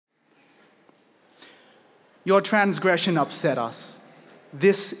Your transgression upset us.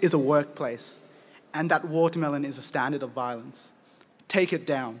 This is a workplace, and that watermelon is a standard of violence. Take it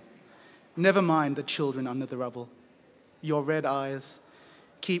down. Never mind the children under the rubble. Your red eyes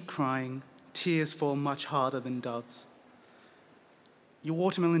keep crying. Tears fall much harder than doves. Your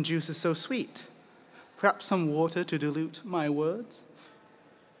watermelon juice is so sweet. Perhaps some water to dilute my words?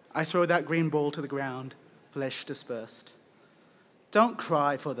 I throw that green ball to the ground, flesh dispersed. Don't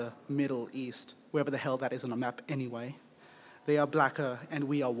cry for the Middle East, wherever the hell that is on a map anyway. They are blacker and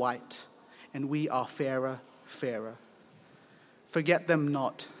we are white, and we are fairer, fairer. Forget them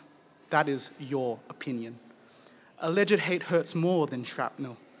not. That is your opinion. Alleged hate hurts more than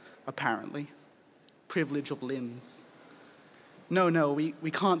shrapnel, apparently. Privilege of limbs. No,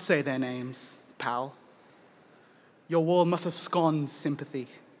 we can't say their names, pal. Your wall must have scorned sympathy.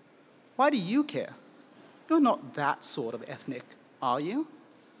 Why do you care? You're not that sort of ethnic, are you?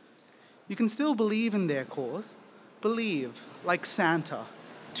 You can still believe in their cause. Believe, like Santa,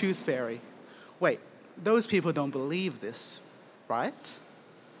 Tooth Fairy. Wait, those people don't believe this, right?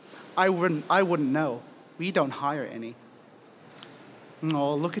 I wouldn't know. We don't hire any.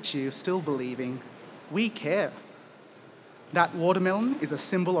 Oh, look at you, still believing. We care. That watermelon is a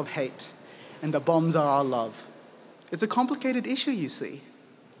symbol of hate, and the bombs are our love. It's a complicated issue, you see.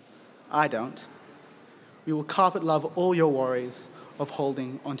 I don't. We will carpet love all your worries of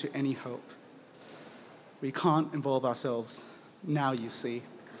holding onto any hope. We can't involve ourselves. Now you see.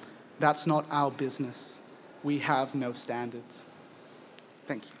 That's not our business. We have no standards.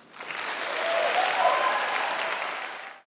 Thank you.